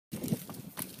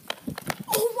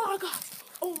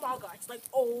my god, it's like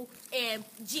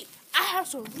OMG. I have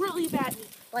some really bad news.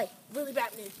 Like, really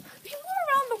bad news. People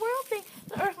around the world think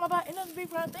the Earth, my butt, and other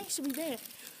big round things should be banned.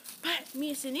 But me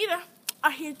and Shanita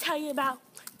are here to tell you about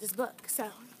this book. So,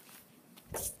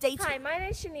 stay tuned. Hi, my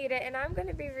name is Shanita, and I'm going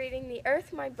to be reading The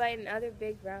Earth, My Butt, and Other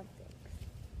Big Round Things.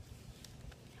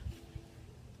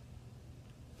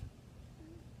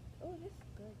 Oh, this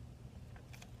is good.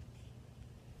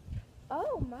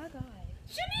 Oh, my God.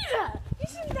 Shanita, you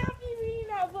should not be reading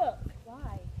that book.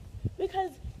 Why?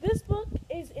 Because this book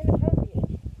is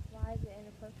inappropriate. Why is it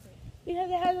inappropriate? Because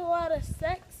it has a lot of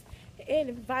sex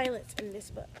and violence in this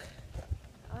book.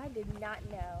 I did not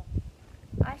know.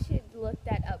 I should look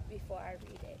that up before I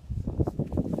read it.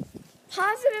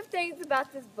 Positive things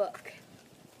about this book.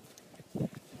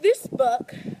 This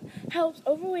book helps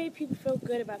overweight people feel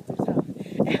good about themselves.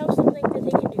 It helps them think that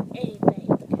they can do anything.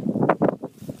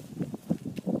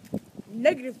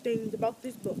 Negative things about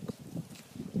this book.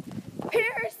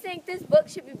 Parents think this book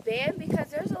should be banned because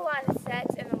there's a lot of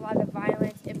sex and a lot of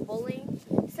violence and bullying.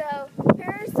 So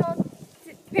parents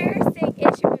think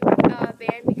it should be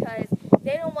banned because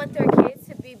they don't want their kids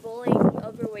to be bullying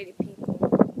overweight people.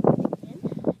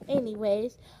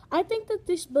 Anyways, I think that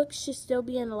this book should still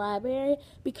be in the library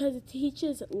because it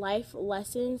teaches life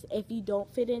lessons if you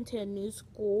don't fit into a new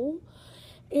school.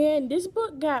 And this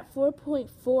book got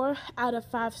 4.4 out of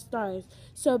 5 stars.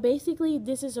 So basically,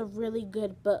 this is a really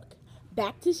good book.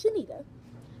 Back to Shanita.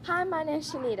 Hi, my name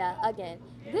is Shanita again.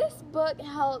 This book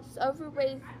helps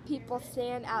overweight people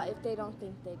stand out if they don't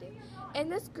think they do.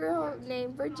 And this girl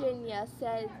named Virginia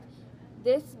said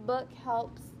this book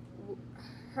helps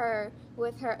her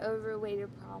with her overweight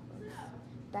problems.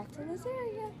 Back to this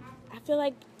area. I feel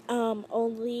like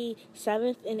only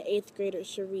 7th and 8th graders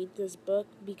should read this book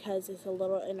because it's a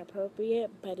little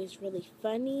inappropriate, but it's really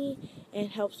funny and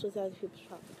helps with other people's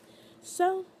problems.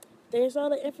 So, there's all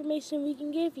the information we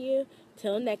can give you.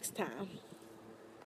 Till next time.